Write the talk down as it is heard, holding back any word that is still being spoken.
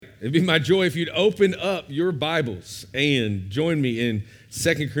It'd be my joy if you'd open up your Bibles and join me in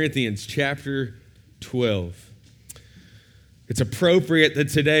 2 Corinthians chapter 12. It's appropriate that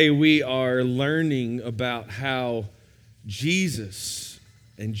today we are learning about how Jesus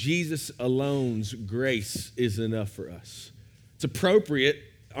and Jesus alone's grace is enough for us. It's appropriate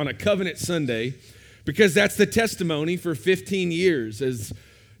on a Covenant Sunday because that's the testimony for 15 years as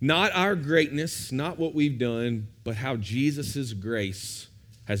not our greatness, not what we've done, but how Jesus' grace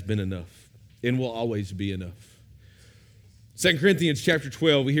has been enough and will always be enough. 2 Corinthians chapter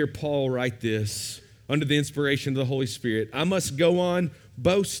 12, we hear Paul write this under the inspiration of the Holy Spirit. I must go on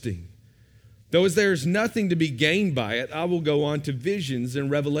boasting. Though as there is nothing to be gained by it, I will go on to visions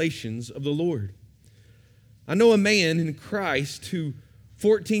and revelations of the Lord. I know a man in Christ who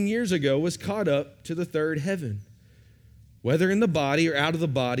 14 years ago was caught up to the third heaven. Whether in the body or out of the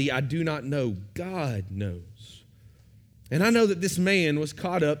body, I do not know. God knows. And I know that this man was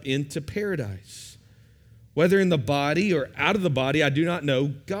caught up into paradise. Whether in the body or out of the body, I do not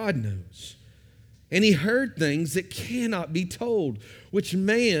know. God knows. And he heard things that cannot be told, which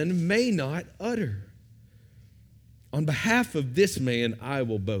man may not utter. On behalf of this man, I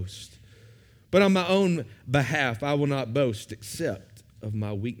will boast. But on my own behalf, I will not boast except of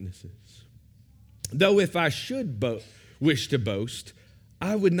my weaknesses. Though if I should wish to boast,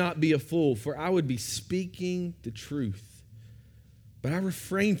 I would not be a fool, for I would be speaking the truth. But I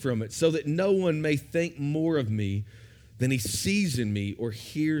refrain from it so that no one may think more of me than he sees in me or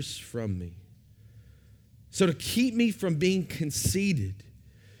hears from me. So to keep me from being conceited,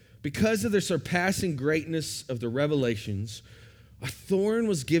 because of the surpassing greatness of the revelations, a thorn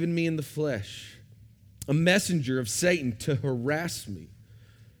was given me in the flesh, a messenger of Satan to harass me,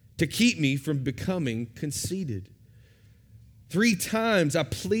 to keep me from becoming conceited. 3 times I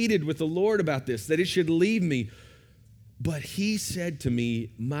pleaded with the Lord about this, that it should leave me. But he said to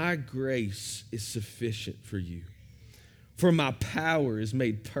me, my grace is sufficient for you, for my power is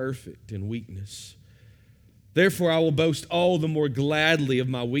made perfect in weakness. Therefore, I will boast all the more gladly of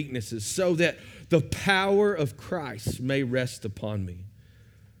my weaknesses, so that the power of Christ may rest upon me.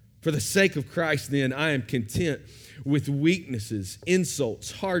 For the sake of Christ, then, I am content with weaknesses,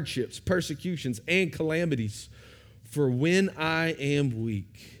 insults, hardships, persecutions, and calamities. For when I am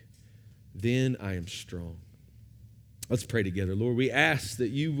weak, then I am strong. Let's pray together. Lord, we ask that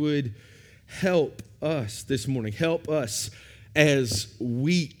you would help us this morning. Help us as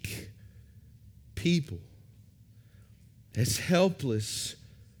weak people, as helpless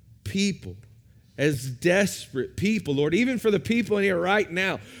people, as desperate people, Lord, even for the people in here right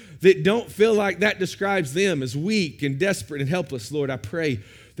now that don't feel like that describes them as weak and desperate and helpless. Lord, I pray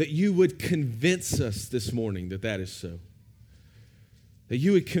that you would convince us this morning that that is so. That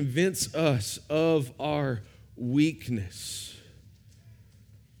you would convince us of our weakness,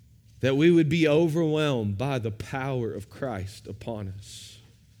 that we would be overwhelmed by the power of Christ upon us.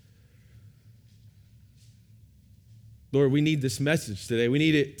 Lord, we need this message today. We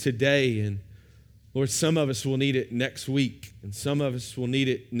need it today, and Lord, some of us will need it next week, and some of us will need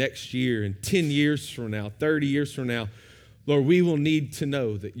it next year, and 10 years from now, 30 years from now. Lord, we will need to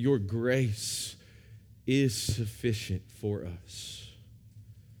know that your grace is sufficient for us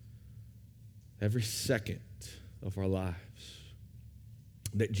every second of our lives,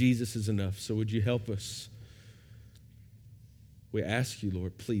 that Jesus is enough. So would you help us? We ask you,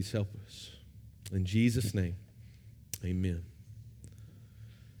 Lord, please help us. In Jesus' name, amen.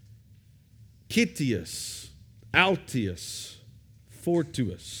 Citius, Altius,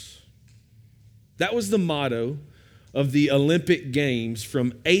 Fortius. That was the motto of the Olympic Games from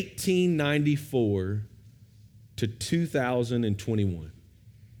 1894 to 2021.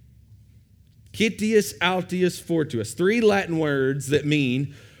 Citius, Altius, Fortius. 3 Latin words that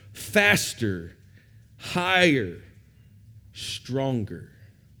mean faster, higher, stronger.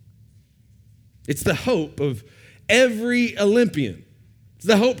 It's the hope of every Olympian. It's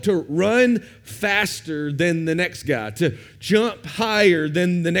the hope to run faster than the next guy, to jump higher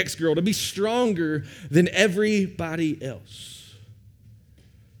than the next girl, to be stronger than everybody else.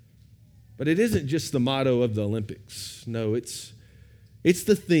 But it isn't just the motto of the Olympics. No, it's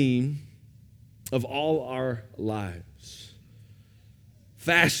the theme of all our lives.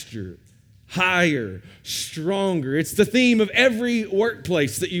 Faster, higher, stronger. It's the theme of every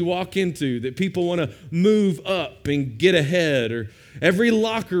workplace that you walk into, that people want to move up and get ahead, or every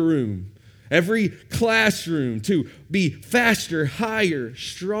locker room, every classroom, to be faster, higher,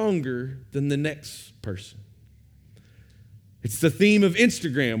 stronger than the next person. It's the theme of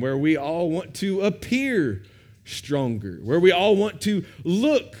Instagram, where we all want to appear stronger, where we all want to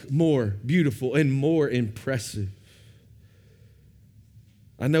look more beautiful and more impressive.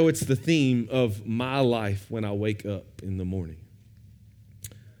 I know it's the theme of my life when I wake up in the morning.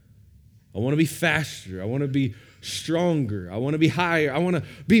 I want to be faster. I want to be stronger. I want to be higher. I want to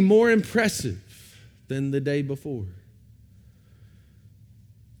be more impressive than the day before.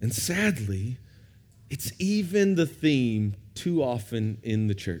 And sadly, it's even the theme too often in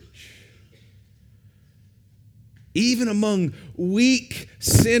the church. Even among weak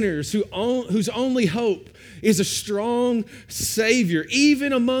sinners whose only hope is a strong Savior,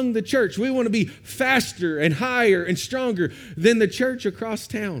 even among the church, we want to be faster and higher and stronger than the church across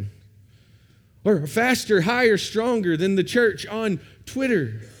town. Or faster, higher, stronger than the church on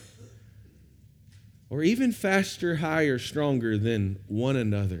Twitter. Or even faster, higher, stronger than one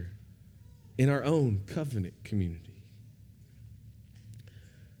another in our own covenant community.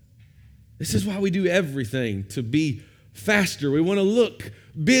 This is why we do everything to be faster. We want to look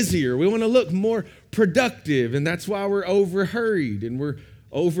busier. We want to look more productive. And that's why we're over-hurried and we're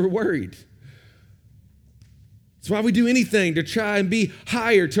over-worried. It's why we do anything to try and be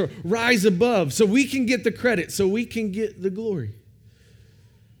higher, to rise above, so we can get the credit, so we can get the glory.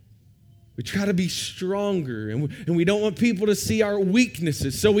 We try to be stronger, and we don't want people to see our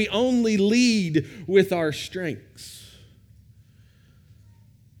weaknesses, so we only lead with our strengths.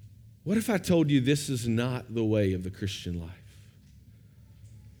 What if I told you this is not the way of the Christian life?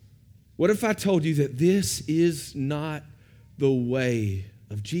 What if I told you that this is not the way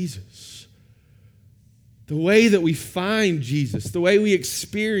of Jesus? The way that we find Jesus, the way we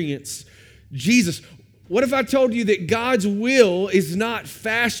experience Jesus. What if I told you that God's will is not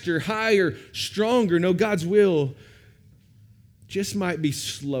faster, higher, stronger? No, God's will just might be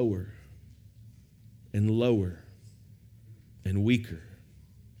slower and lower and weaker.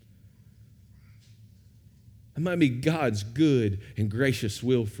 It might be God's good and gracious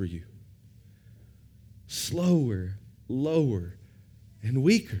will for you. Slower, lower, and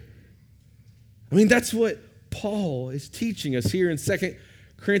weaker. I mean, that's what Paul is teaching us here in 2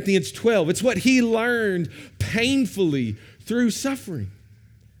 Corinthians 12. It's what he learned painfully through suffering.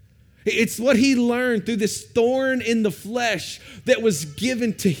 It's what he learned through this thorn in the flesh that was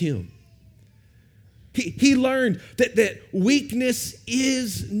given to him. He learned that weakness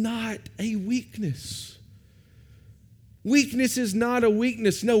is not a weakness. Weakness is not a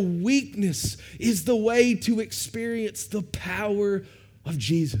weakness. No, weakness is the way to experience the power of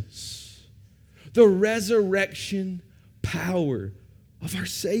Jesus. The resurrection power of our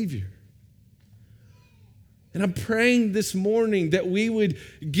Savior. And I'm praying this morning that we would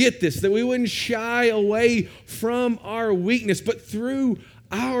get this, that we wouldn't shy away from our weakness, but through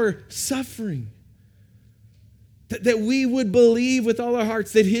our suffering, that we would believe with all our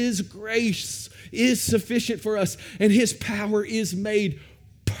hearts that His grace is sufficient for us and His power is made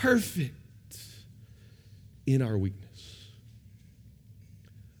perfect in our weakness.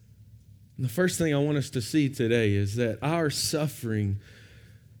 And the first thing I want us to see today is that our suffering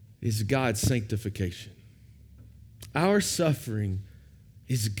is God's sanctification. Our suffering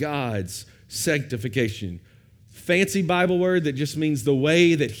is God's sanctification. Fancy Bible word that just means the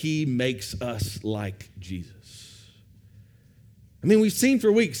way that He makes us like Jesus. I mean, we've seen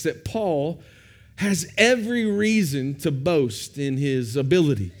for weeks that Paul has every reason to boast in his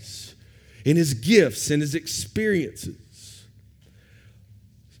abilities, in his gifts, in his experiences.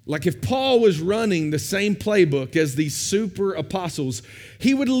 Like if Paul was running the same playbook as these super apostles,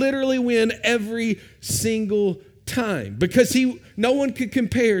 he would literally win every single time because no one could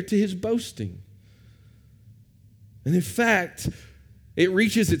compare to his boasting. And in fact, it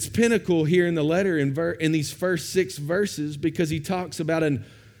reaches its pinnacle here in the letter in these first 6 verses because he talks about an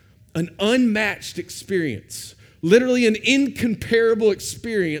unmatched experience, literally an incomparable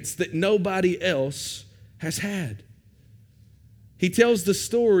experience that nobody else has had. He tells the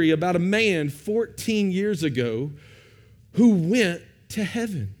story about a man 14 years ago who went to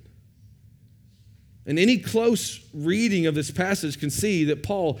heaven. And any close reading of this passage can see that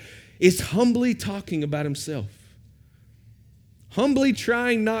Paul is humbly talking about himself. Humbly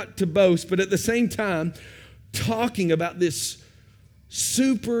trying not to boast, but at the same time talking about this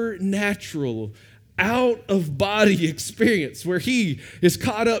supernatural, out-of-body experience where he is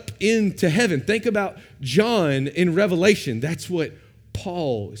caught up into heaven. Think about John in Revelation. That's what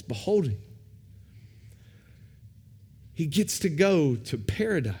Paul is beholding. He gets to go to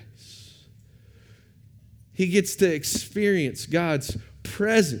paradise. He gets to experience God's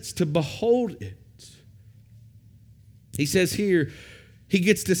presence, to behold it. He says here, he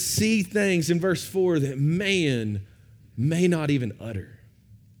gets to see things in verse 4 that man may not even utter.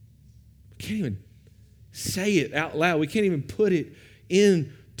 We can't even say it out loud. We can't even put it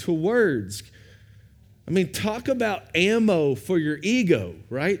into words. I mean, talk about ammo for your ego,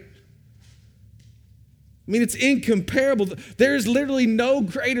 right? I mean, it's incomparable. There's literally no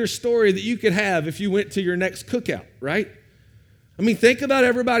greater story that you could have if you went to your next cookout, right? I mean, think about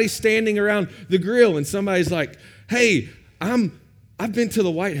everybody standing around the grill and somebody's like, hey, I've been to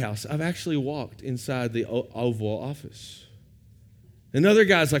the White House. I've actually walked inside the Oval Office. Another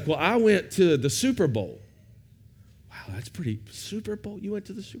guy's like, well, I went to the Super Bowl. Wow, that's pretty. Super Bowl? You went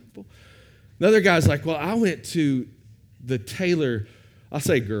to the Super Bowl? Another guy's like, well, I went to the Taylor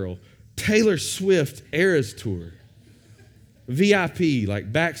Swift Eras Tour. VIP,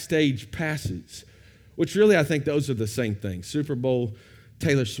 like backstage passes, which really I think those are the same thing. Super Bowl,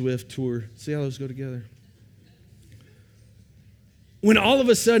 Taylor Swift Tour. See how those go together? When all of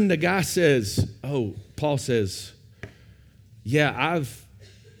a sudden the guy says, Paul says, yeah,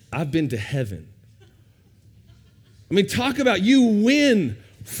 I've been to heaven. I mean, talk about you win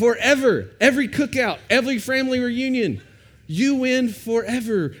forever. Every cookout, every family reunion, you win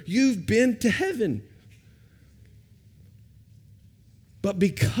forever. You've been to heaven. But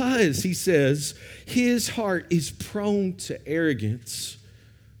because, he says, his heart is prone to arrogance,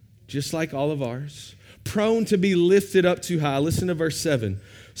 just like all of ours, prone to be lifted up too high. Listen to verse 7.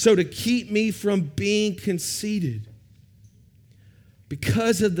 So to keep me from being conceited,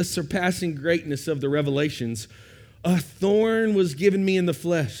 because of the surpassing greatness of the revelations, a thorn was given me in the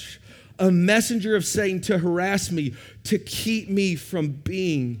flesh, a messenger of Satan to harass me, to keep me from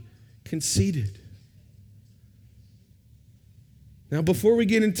being conceited. Now, before we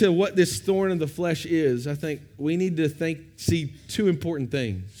get into what this thorn in the flesh is, I think we need to see two important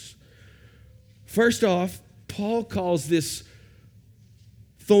things. First off, Paul calls this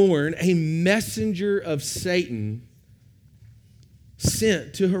thorn a messenger of Satan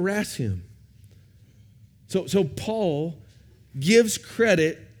sent to harass him. So Paul gives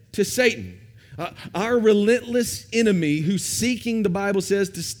credit to Satan, our relentless enemy who's seeking, the Bible says,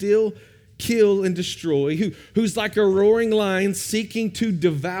 to steal, kill, and destroy, who's like a roaring lion seeking to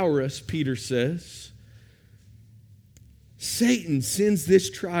devour us, Peter says. Satan sends this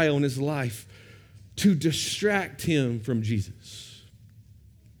trial in his life to distract him from Jesus.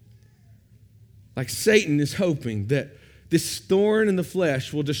 Like Satan is hoping that this thorn in the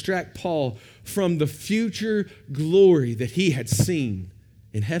flesh will distract Paul from the future glory that he had seen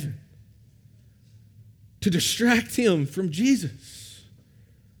in heaven. To distract him from Jesus.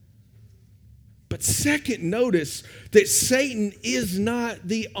 But second, notice that Satan is not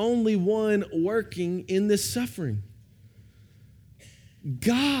the only one working in this suffering.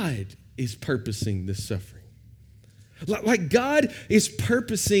 God is purposing this suffering. Like God is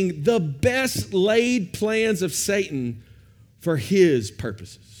purposing the best laid plans of Satan for his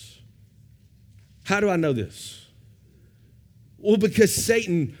purposes. How do I know this? Well, because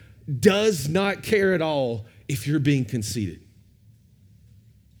Satan does not care at all if you're being conceited.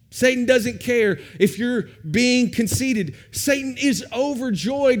 Satan doesn't care if you're being conceited. Satan is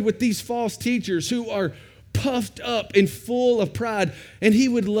overjoyed with these false teachers who are puffed up and full of pride, and he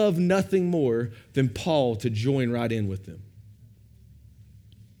would love nothing more than Paul to join right in with them.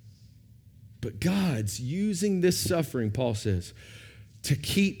 But God's using this suffering, Paul says, to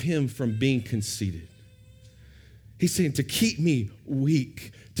keep him from being conceited. He's saying to keep me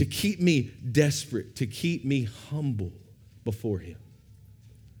weak, to keep me desperate, to keep me humble before him.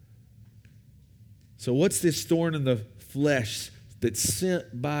 So what's this thorn in the flesh that's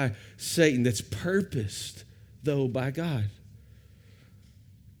sent by Satan, that's purposed, though, by God?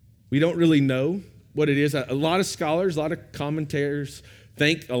 We don't really know what it is. A lot of scholars, a lot of commentators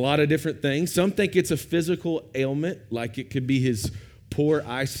think a lot of different things. Some think it's a physical ailment, like it could be his poor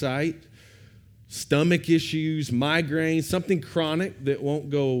eyesight, stomach issues, migraines, something chronic that won't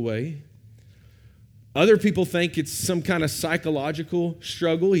go away. Other people think it's some kind of psychological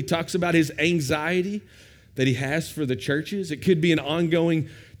struggle. He talks about his anxiety that he has for the churches. It could be an ongoing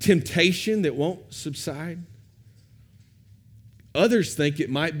temptation that won't subside. Others think it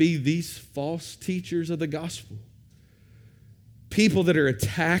might be these false teachers of the gospel. People that are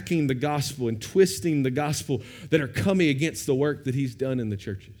attacking the gospel and twisting the gospel, that are coming against the work that he's done in the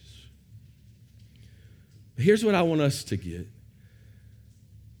churches. Here's what I want us to get.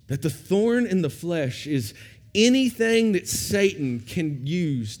 That the thorn in the flesh is anything that Satan can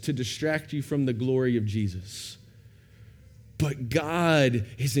use to distract you from the glory of Jesus. But God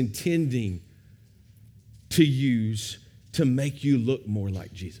is intending to use to make you look more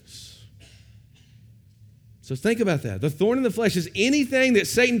like Jesus. So think about that. The thorn in the flesh is anything that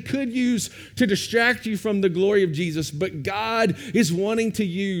Satan could use to distract you from the glory of Jesus, but God is wanting to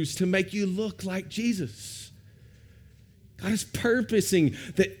use to make you look like Jesus. God is purposing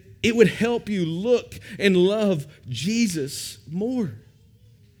that it would help you look and love Jesus more.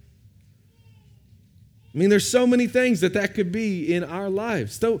 I mean, there's so many things that could be in our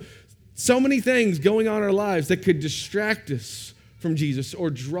lives. So many things going on in our lives that could distract us from Jesus or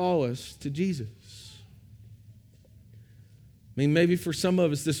draw us to Jesus. I mean, maybe for some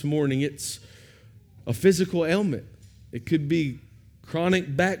of us this morning, it's a physical ailment. It could be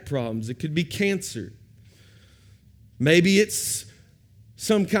chronic back problems. It could be cancer. Maybe it's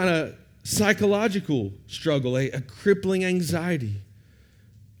some kind of psychological struggle, a crippling anxiety,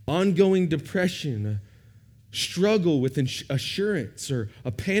 ongoing depression, a struggle with assurance, or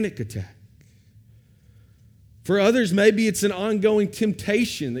a panic attack. For others, maybe it's an ongoing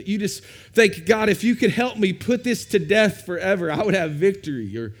temptation that you just think, God, if you could help me put this to death forever, I would have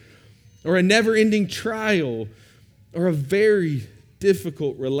victory, or a never-ending trial, or a very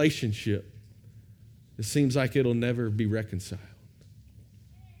difficult relationship. It seems like it'll never be reconciled.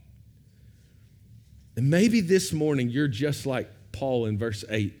 And maybe this morning you're just like Paul in verse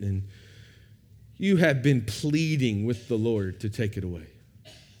 8, and you have been pleading with the Lord to take it away.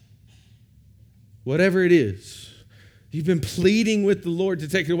 Whatever it is, you've been pleading with the Lord to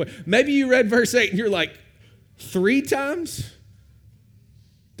take it away. Maybe you read verse 8 and you're like, 3 times?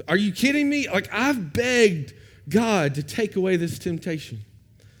 Are you kidding me? Like, I've begged God to take away this temptation,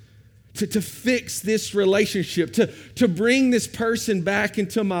 to fix this relationship, to bring this person back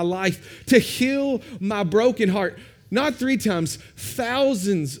into my life, to heal my broken heart. Not 3 times,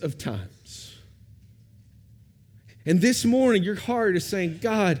 thousands of times. And this morning, your heart is saying,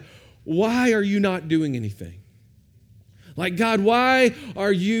 God, why are you not doing anything? Like, God, why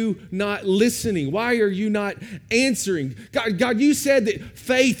are you not listening? Why are you not answering? God, you said that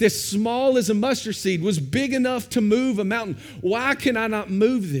faith as small as a mustard seed was big enough to move a mountain. Why can I not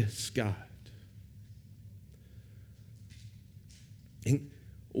move this, God? And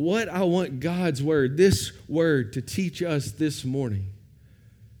what I want God's word, this word, to teach us this morning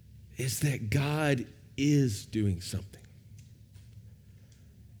is that God is doing something.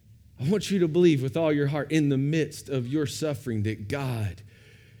 I want you to believe with all your heart in the midst of your suffering that God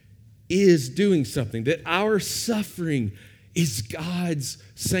is doing something, that our suffering is God's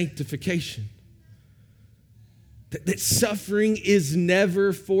sanctification. That suffering is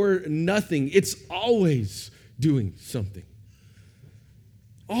never for nothing. It's always doing something.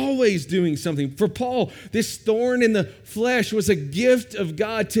 Always doing something. For Paul, this thorn in the flesh was a gift of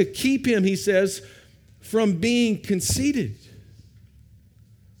God to keep him, he says, from being conceited.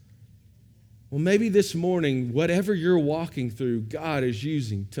 Well, maybe this morning, whatever you're walking through, God is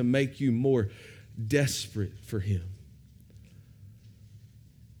using to make you more desperate for Him,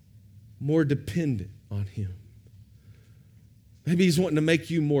 more dependent on Him. Maybe He's wanting to make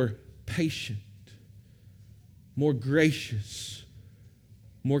you more patient, more gracious,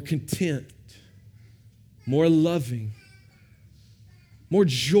 more content, more loving, more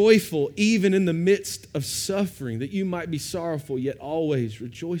joyful, even in the midst of suffering, that you might be sorrowful yet always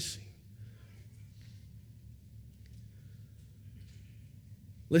rejoicing.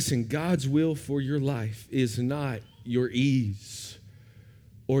 Listen, God's will for your life is not your ease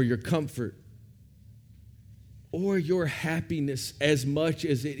or your comfort or your happiness as much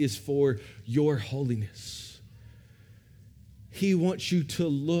as it is for your holiness. He wants you to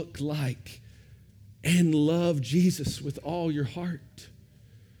look like and love Jesus with all your heart.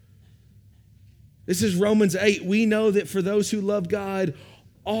 This is Romans 8. We know that for those who love God,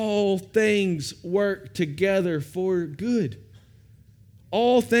 all things work together for good.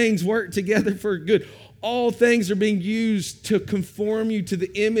 All things work together for good. All things are being used to conform you to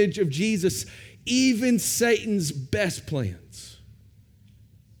the image of Jesus, even Satan's best plans.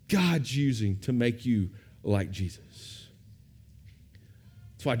 God's using to make you like Jesus.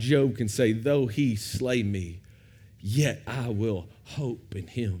 That's why Job can say, though he slay me, yet I will hope in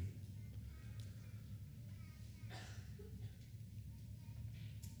him.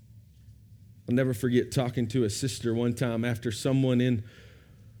 I'll never forget talking to a sister one time after someone in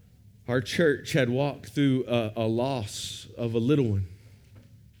our church had walked through a loss of a little one.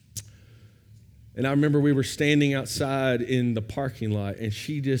 And I remember we were standing outside in the parking lot, and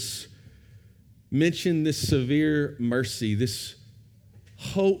she just mentioned this severe mercy, this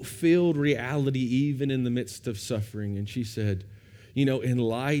hope-filled reality even in the midst of suffering. And she said, you know, in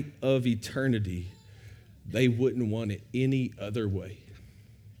light of eternity, they wouldn't want it any other way.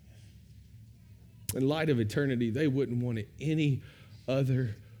 In light of eternity, they wouldn't want it any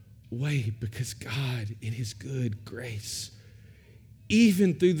other way, because God, in His good grace,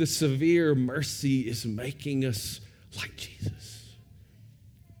 even through the severe mercy, is making us like Jesus.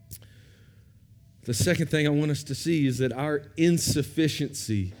 The second thing I want us to see is that our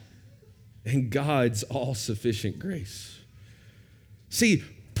insufficiency and God's all-sufficient grace. See,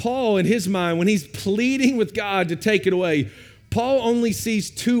 Paul, in his mind, when he's pleading with God to take it away, Paul only sees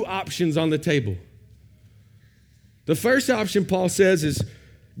two options on the table. The first option, Paul says, is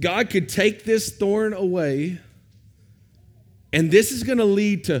God could take this thorn away, and this is going to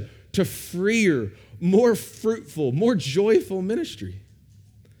lead to freer, more fruitful, more joyful ministry.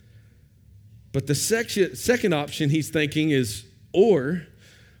 But the second option he's thinking is, or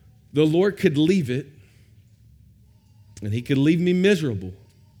the Lord could leave it, and he could leave me miserable.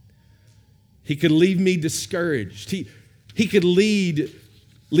 He could leave me discouraged. He could leave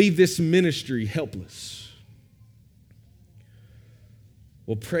this ministry helpless.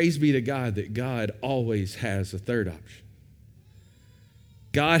 Well, praise be to God that God always has a third option.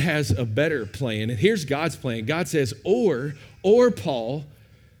 God has a better plan, and here's God's plan. God says, or Paul,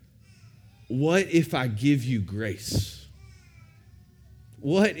 what if I give you grace?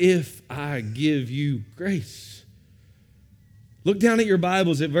 What if I give you grace? Look down at your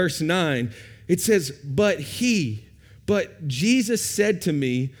Bibles at verse 9. It says, but Jesus said to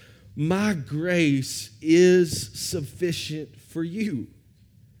me, my grace is sufficient for you.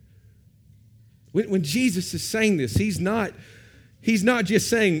 When Jesus is saying this, he's not just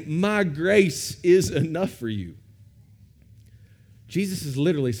saying, my grace is enough for you. Jesus is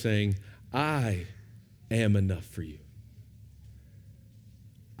literally saying, I am enough for you.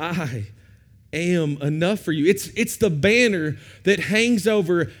 I am enough for you. It's the banner that hangs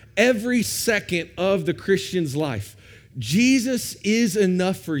over every second of the Christian's life. Jesus is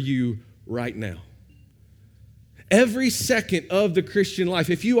enough for you right now. Every second of the Christian life,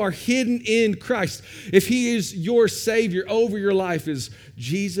 if you are hidden in Christ, if he is your Savior over your life, is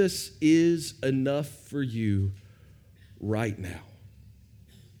Jesus is enough for you right now.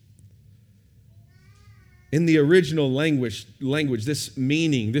 In the original language, this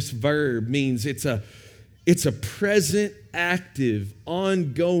meaning, this verb means it's a present, active,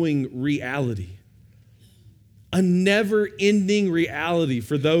 ongoing reality. A never-ending reality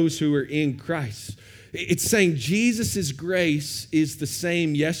for those who are in Christ. It's saying Jesus' grace is the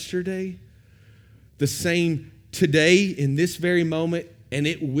same yesterday, the same today in this very moment, and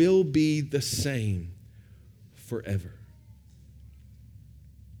it will be the same forever.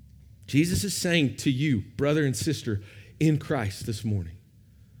 Jesus is saying to you, brother and sister in Christ this morning,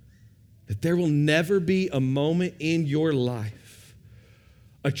 that there will never be a moment in your life,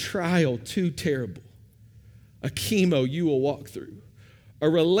 a trial too terrible, a chemo you will walk through, a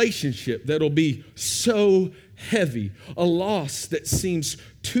relationship that'll be so heavy, a loss that seems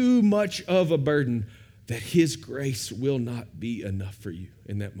too much of a burden that his grace will not be enough for you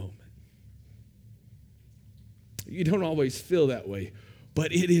in that moment. You don't always feel that way,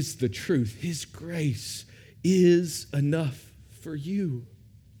 but it is the truth. His grace is enough for you.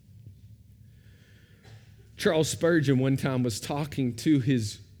 Charles Spurgeon one time was talking to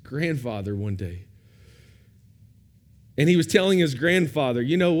his grandfather one day. And he was telling his grandfather,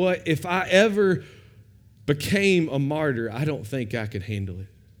 you know what? If I ever became a martyr, I don't think I could handle it.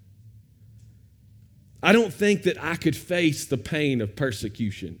 I don't think that I could face the pain of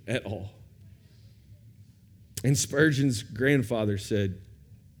persecution at all. And Spurgeon's grandfather said,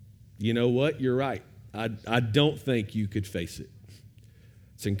 you know what? You're right. I don't think you could face it.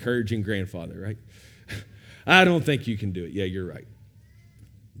 It's encouraging grandfather, right? I don't think you can do it. Yeah, you're right.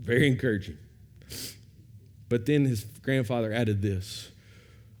 Very encouraging. But then his grandfather added this,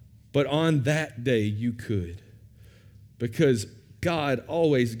 but on that day you could, because God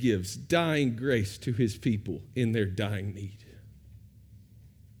always gives dying grace to his people in their dying need.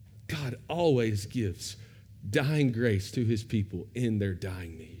 God always gives dying grace to his people in their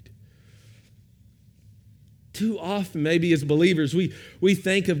dying need. Too often, maybe as believers, we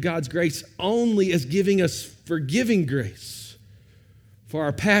think of God's grace only as giving us forgiving grace for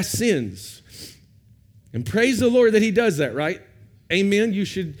our past sins. And praise the Lord that he does that, right? Amen. You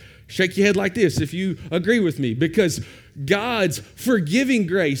should shake your head like this if you agree with me, because God's forgiving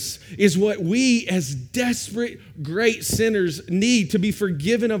grace is what we as desperate, great sinners need to be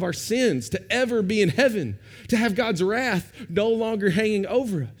forgiven of our sins, to ever be in heaven, to have God's wrath no longer hanging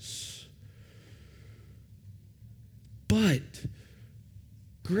over us. But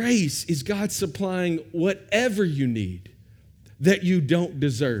grace is God supplying whatever you need that you don't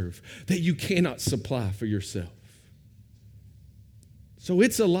deserve, that you cannot supply for yourself. So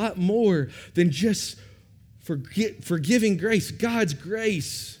it's a lot more than just forgiving grace. God's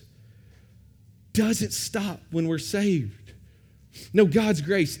grace doesn't stop when we're saved. No, God's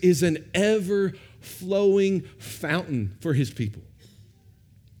grace is an ever-flowing fountain for his people.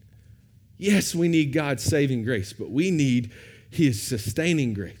 Yes, we need God's saving grace, but we need his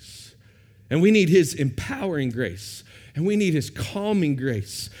sustaining grace. And we need his empowering grace. And we need his calming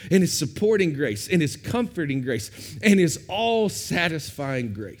grace and his supporting grace and his comforting grace and his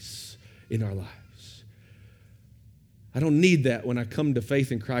all-satisfying grace in our lives. I don't need that when I come to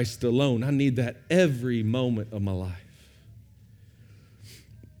faith in Christ alone. I need that every moment of my life.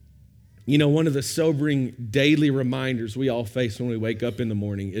 You know, one of the sobering daily reminders we all face when we wake up in the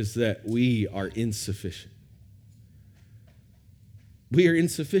morning is that we are insufficient. We are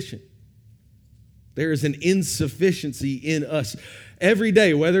insufficient. There is an insufficiency in us every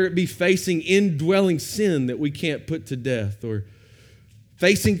day, whether it be facing indwelling sin that we can't put to death, or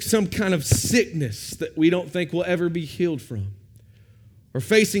facing some kind of sickness that we don't think will ever be healed from, or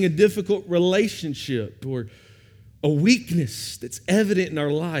facing a difficult relationship or a weakness that's evident in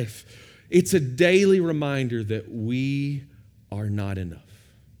our life. It's a daily reminder that we are not enough.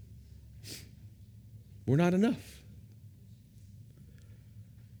 We're not enough.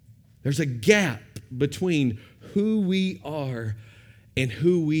 There's a gap between who we are and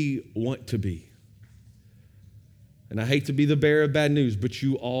who we want to be. And I hate to be the bearer of bad news, but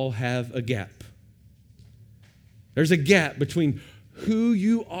you all have a gap. There's a gap between who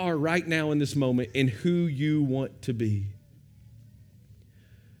you are right now in this moment and who you want to be.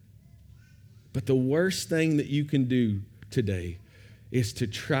 But the worst thing that you can do today is to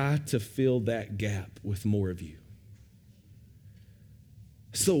try to fill that gap with more of you.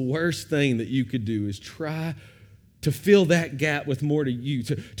 It's the worst thing that you could do is try to fill that gap with more to you,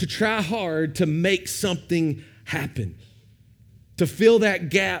 to try hard to make something happen, to fill that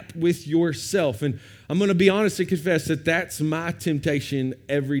gap with yourself. And I'm going to be honest and confess that that's my temptation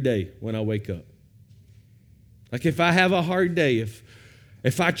every day when I wake up. Like if I have a hard day,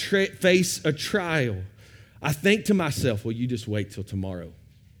 if I face a trial, I think to myself, well, you just wait till tomorrow.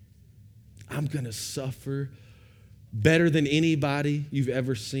 I'm going to suffer better than anybody you've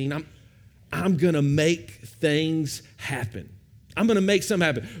ever seen. I'm going to make things happen. I'm going to make something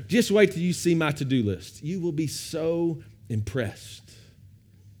happen. Just wait till you see my to-do list. You will be so impressed.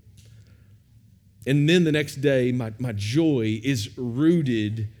 And then the next day, my joy is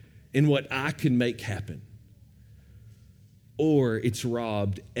rooted in what I can make happen. Or it's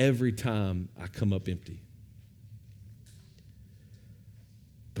robbed every time I come up empty.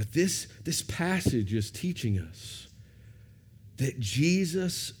 But this passage is teaching us that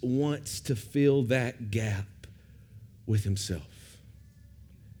Jesus wants to fill that gap with himself.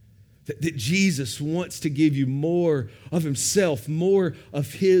 That Jesus wants to give you more of himself, more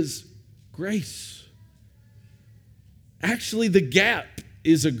of his grace. Actually, the gap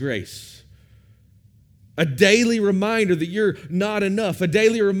is a grace. A daily reminder that you're not enough. A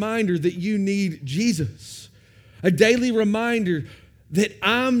daily reminder that you need Jesus. A daily reminder that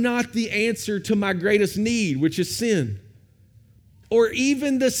I'm not the answer to my greatest need, which is sin. Or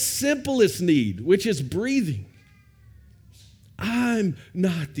even the simplest need, which is breathing. I'm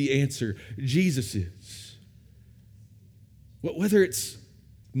not the answer. Jesus is. Whether it's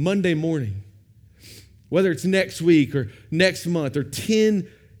Monday morning, whether it's next week or next month or 10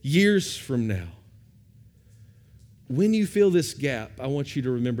 years from now, when you feel this gap, I want you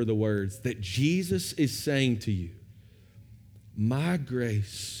to remember the words that Jesus is saying to you. My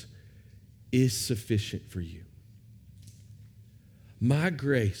grace is sufficient for you. My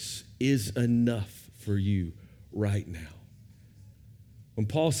grace is enough for you right now. When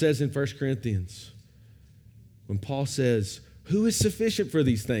Paul says in 1 Corinthians, when Paul says, who is sufficient for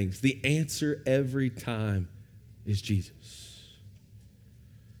these things? The answer every time is Jesus.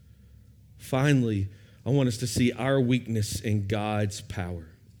 Finally, I want us to see our weakness in God's power.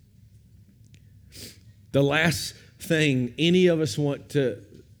 The last thing any of us want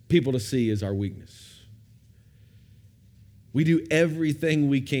people to see is our weakness. We do everything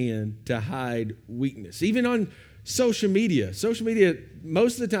we can to hide weakness. Even on social media. Social media,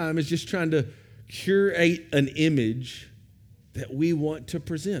 most of the time, is just trying to curate an image that we want to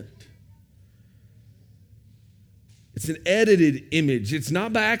present. It's an edited image. It's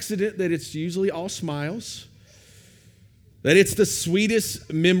not by accident that it's usually all smiles, that it's the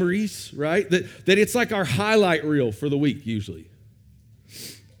sweetest memories, right? That it's like our highlight reel for the week, usually.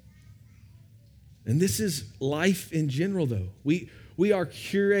 And this is life in general, though. We are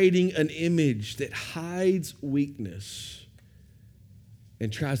curating an image that hides weakness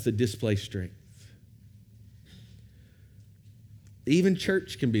and tries to display strength. Even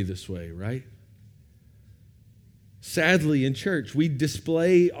church can be this way, right? Sadly, in church, we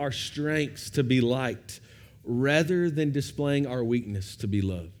display our strengths to be liked rather than displaying our weakness to be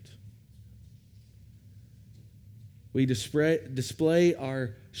loved. We display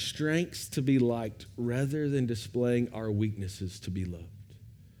our strengths to be liked rather than displaying our weaknesses to be loved.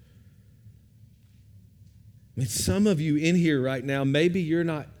 I mean, some of you in here right now, maybe you're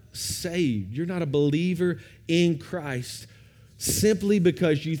not saved. You're not a believer in Christ simply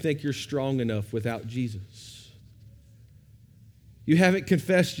because you think you're strong enough without Jesus. You haven't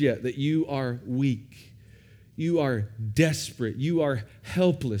confessed yet that you are weak. You are desperate. You are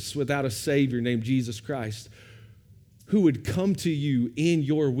helpless without a Savior named Jesus Christ, who would come to you in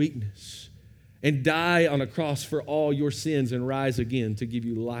your weakness and die on a cross for all your sins and rise again to give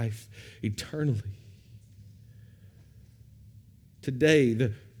you life eternally.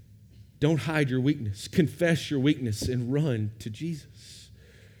 Today, don't hide your weakness. Confess your weakness and run to Jesus.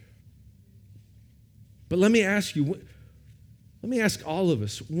 But let me ask you, let me ask all of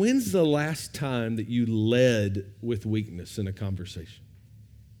us, when's the last time that you led with weakness in a conversation?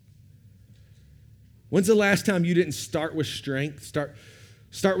 When's the last time you didn't start with strength,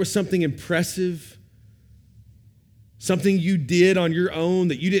 start with something impressive, something you did on your own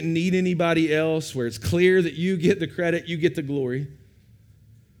that you didn't need anybody else, where it's clear that you get the credit, you get the glory?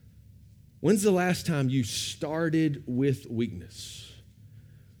 When's the last time you started with weakness,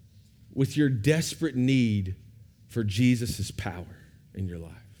 with your desperate need for Jesus' power in your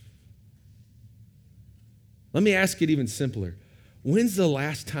life? Let me ask it even simpler. When's the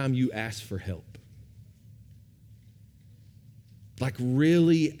last time you asked for help? Like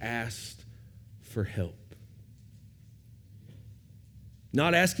really asked for help.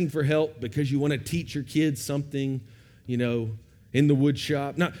 Not asking for help because you want to teach your kids something, in the wood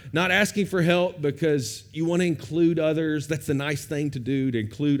shop. Not asking for help because you want to include others. That's the nice thing to do, to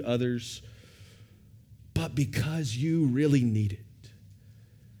include others. But because you really need it.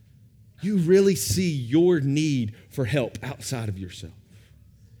 You really see your need for help outside of yourself.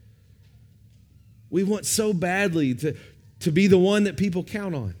 We want so badly to be the one that people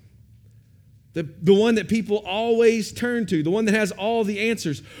count on. The one that people always turn to, the one that has all the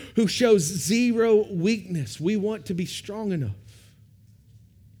answers, who shows zero weakness. We want to be strong enough.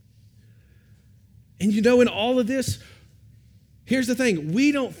 And in all of this, here's the thing.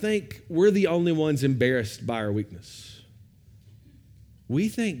 We don't think we're the only ones embarrassed by our weakness. We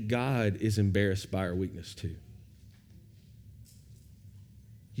think God is embarrassed by our weakness too.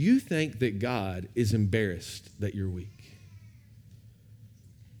 You think that God is embarrassed that you're weak.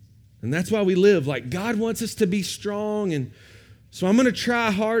 And that's why we live like God wants us to be strong, and so I'm going to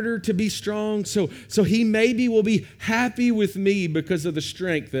try harder to be strong so he maybe will be happy with me because of the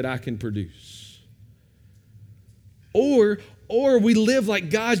strength that I can produce. Or we live like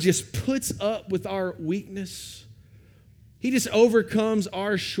God just puts up with our weakness. He just overcomes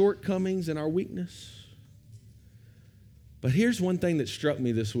our shortcomings and our weakness. But here's one thing that struck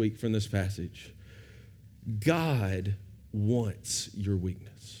me this week from this passage. God wants your weakness.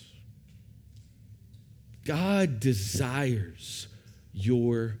 God desires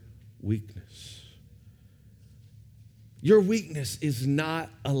your weakness. Your weakness is not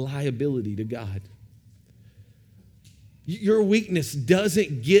a liability to God. Your weakness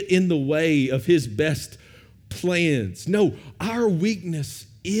doesn't get in the way of his best plans. No, our weakness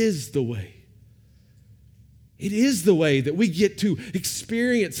is the way. It is the way that we get to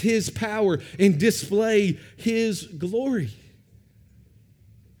experience his power and display his glory.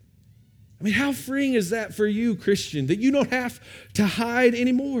 I mean, how freeing is that for you, Christian, that you don't have to hide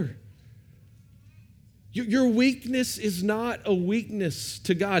anymore? Your weakness is not a weakness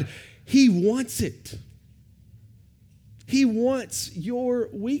to God. He wants it. He wants your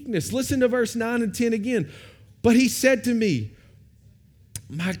weakness. Listen to verse 9 and 10 again. But he said to me,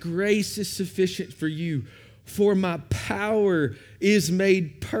 my grace is sufficient for you, for my power is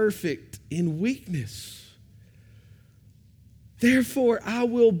made perfect in weakness. Therefore, I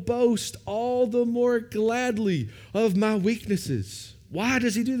will boast all the more gladly of my weaknesses. Why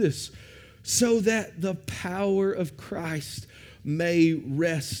does he do this? So that the power of Christ may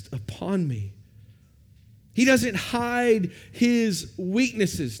rest upon me. He doesn't hide his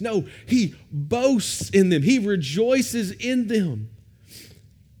weaknesses. No, he boasts in them. He rejoices in them.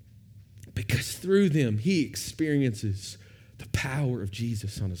 Because through them, he experiences the power of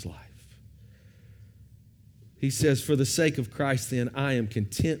Jesus on his life. He says, for the sake of Christ, then, I am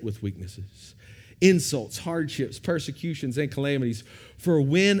content with weaknesses, insults, hardships, persecutions, and calamities. For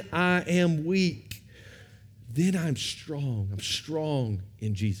when I am weak, then I'm strong. I'm strong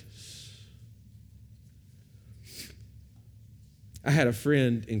in Jesus. I had a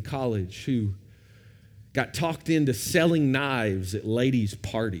friend in college who got talked into selling knives at ladies'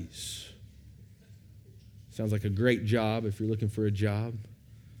 parties. Sounds like a great job if you're looking for a job.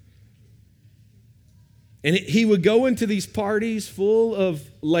 And he would go into these parties full of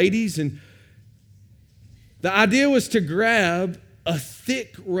ladies, and the idea was to grab a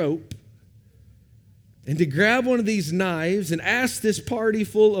thick rope and to grab one of these knives and ask this party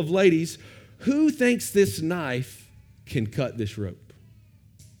full of ladies, who thinks this knife can cut this rope?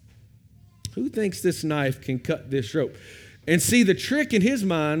 Who thinks this knife can cut this rope? And see, the trick in his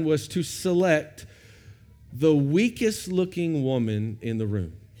mind was to select the weakest looking woman in the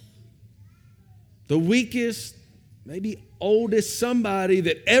room. The weakest, maybe oldest, somebody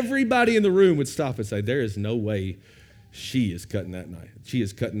that everybody in the room would stop and say, there is no way she is cutting that knife. She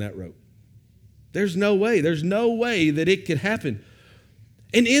is cutting that rope. There's no way. There's no way that it could happen.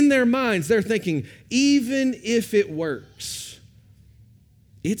 And in their minds, they're thinking, even if it works,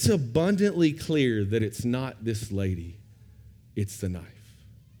 it's abundantly clear that it's not this lady, it's the knife.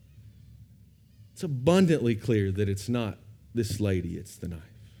 It's abundantly clear that it's not this lady, it's the knife.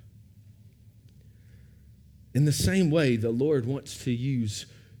 In the same way, the Lord wants to use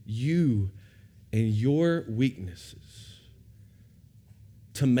you and your weaknesses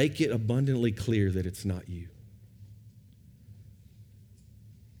to make it abundantly clear that it's not you.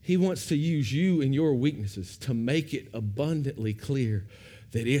 He wants to use you and your weaknesses to make it abundantly clear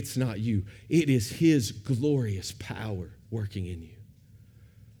that it's not you. It is His glorious power working in you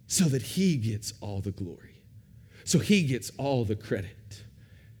so that He gets all the glory, so He gets all the credit.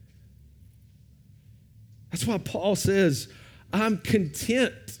 That's why Paul says, I'm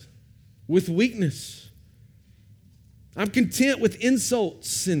content with weakness. I'm content with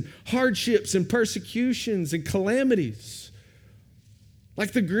insults and hardships and persecutions and calamities.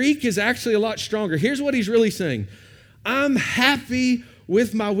 Like the Greek is actually a lot stronger. Here's what he's really saying. I'm happy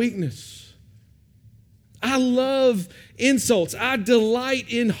with my weakness. I love insults. I delight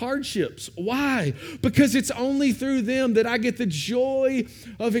in hardships. Why? Because it's only through them that I get the joy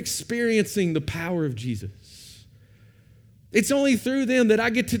of experiencing the power of Jesus. It's only through them that I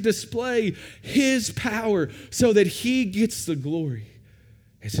get to display His power so that He gets the glory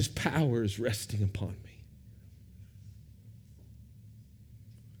as His power is resting upon me.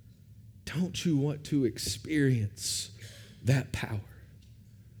 Don't you want to experience that power?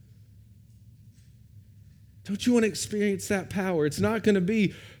 Don't you want to experience that power? It's not going to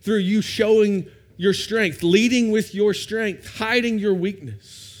be through you showing your strength, leading with your strength, hiding your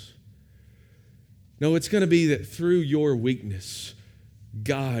weakness. No, it's going to be that through your weakness,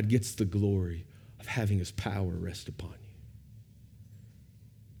 God gets the glory of having His power rest upon you.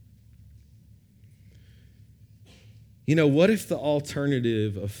 You know, what if the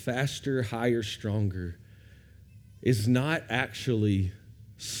alternative of faster, higher, stronger is not actually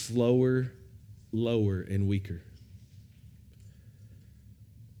slower, lower, and weaker?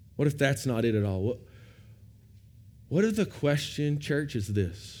 What if that's not it at all? What if the question, church, is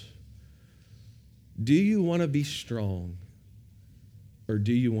this? Do you want to be strong or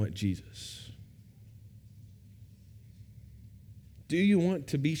do you want Jesus? Do you want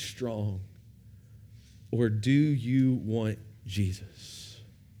to be strong or do you want Jesus?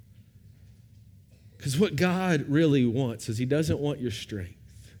 Because what God really wants is He doesn't want your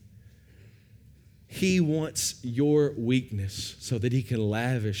strength. He wants your weakness so that He can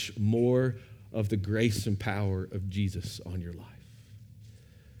lavish more of the grace and power of Jesus on your life.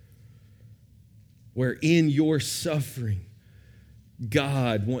 Where in your suffering,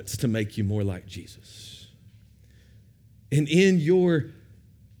 God wants to make you more like Jesus. And in your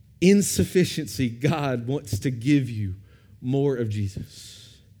insufficiency, God wants to give you more of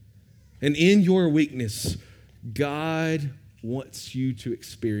Jesus. And in your weakness, God wants you to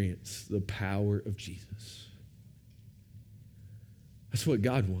experience the power of Jesus. That's what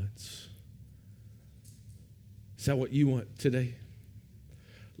God wants. Is that what you want today?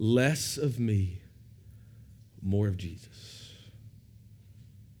 Less of me, more of Jesus.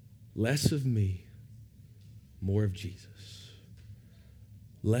 Less of me, more of Jesus.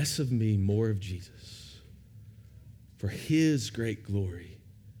 Less of me, more of Jesus. For His great glory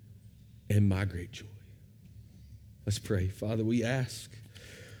and my great joy. Let's pray. Father, we ask,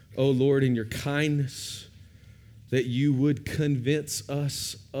 oh Lord, in your kindness, that you would convince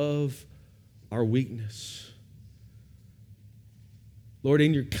us of our weakness. Lord,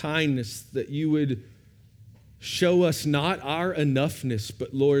 in your kindness, that you would show us not our enoughness,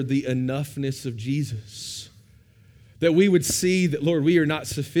 but, Lord, the enoughness of Jesus. That we would see that, Lord, we are not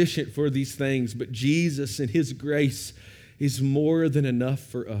sufficient for these things, but Jesus and His grace is more than enough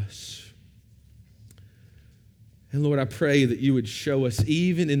for us. And, Lord, I pray that you would show us,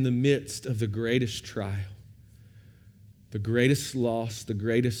 even in the midst of the greatest trial, the greatest loss, the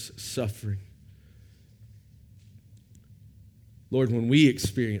greatest suffering, Lord, when we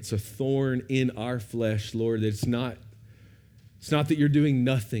experience a thorn in our flesh, Lord, it's not that you're doing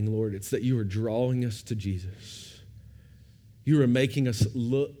nothing, Lord. It's that you are drawing us to Jesus. You are making us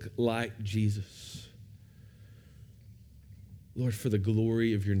look like Jesus. Lord, for the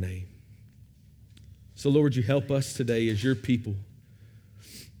glory of your name. So, Lord, would you help us today as your people?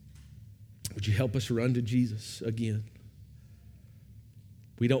 Would you help us run to Jesus again?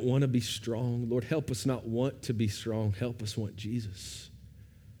 We don't want to be strong. Lord, help us not want to be strong. Help us want Jesus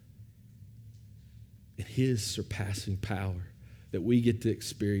and his surpassing power that we get to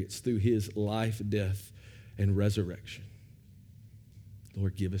experience through his life, death, and resurrection.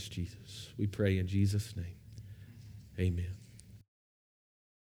 Lord, give us Jesus. We pray in Jesus' name. Amen.